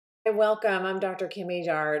Welcome. I'm Dr. Kimi,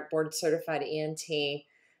 board certified ENT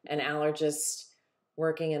and allergist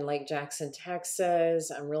working in Lake Jackson, Texas.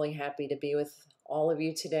 I'm really happy to be with all of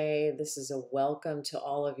you today. This is a welcome to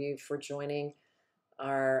all of you for joining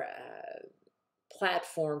our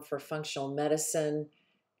platform for functional medicine.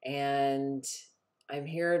 And I'm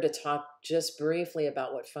here to talk just briefly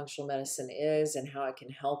about what functional medicine is and how it can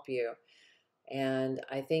help you. And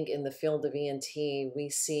I think in the field of ENT, we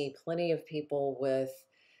see plenty of people with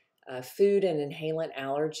food and inhalant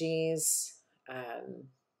allergies,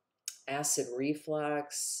 acid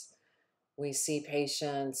reflux. We see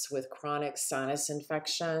patients with chronic sinus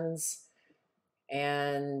infections.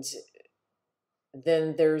 And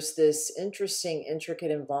then there's this interesting, intricate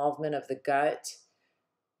involvement of the gut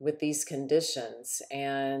with these conditions.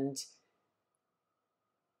 And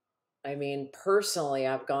I mean, personally,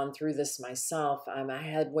 I've gone through this myself. I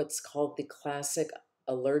had what's called the classic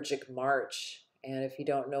allergic march. And if you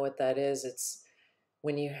don't know what that is, it's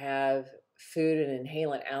when you have food and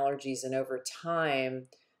inhalant allergies and over time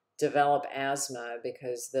develop asthma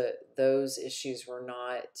because those issues were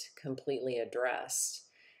not completely addressed.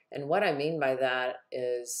 And what I mean by that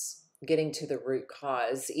is getting to the root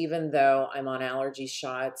cause. Even though I'm on allergy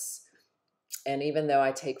shots and even though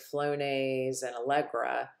I take Flonase and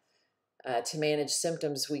Allegra to manage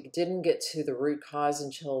symptoms, we didn't get to the root cause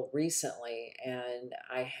until recently. And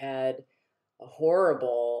I had a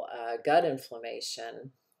horrible gut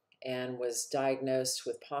inflammation and was diagnosed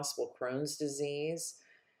with possible Crohn's disease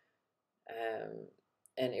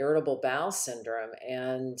and irritable bowel syndrome.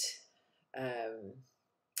 And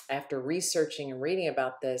after researching and reading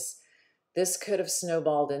about this, this could have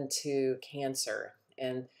snowballed into cancer.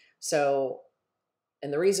 And the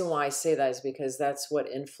reason why I say that is because that's what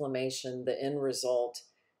inflammation, the end result,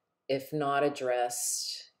 if not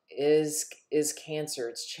addressed, is cancer.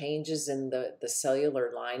 It's changes in the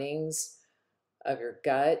cellular linings of your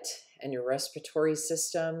gut and your respiratory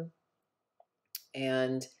system.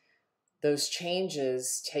 And those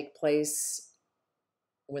changes take place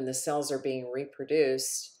when the cells are being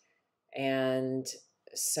reproduced. And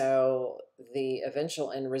so the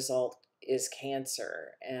eventual end result is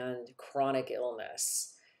cancer and chronic illness.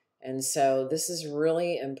 And so this is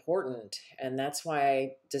really important, and that's why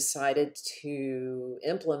I decided to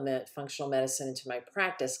implement functional medicine into my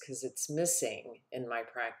practice, because it's missing in my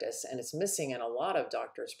practice, and it's missing in a lot of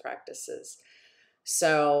doctors' practices.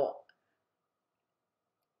 So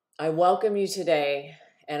I welcome you today,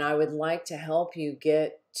 and I would like to help you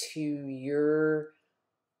get to your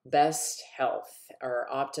best health or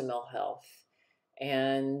optimal health.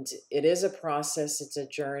 And it is a process, it's a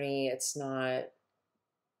journey, it's not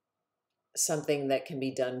something that can be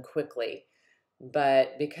done quickly.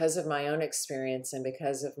 But because of my own experience and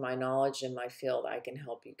because of my knowledge in my field, I can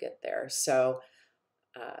help you get there. So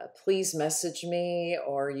please message me,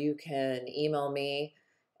 or you can email me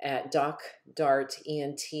at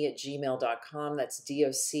docdartent@gmail.com. That's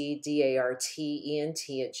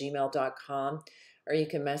docdartent@gmail.com. Or you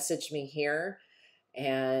can message me here,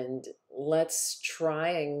 and let's try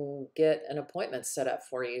and get an appointment set up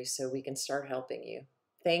for you so we can start helping you.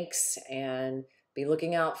 Thanks, and be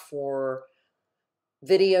looking out for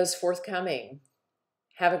videos forthcoming.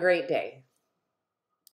 Have a great day.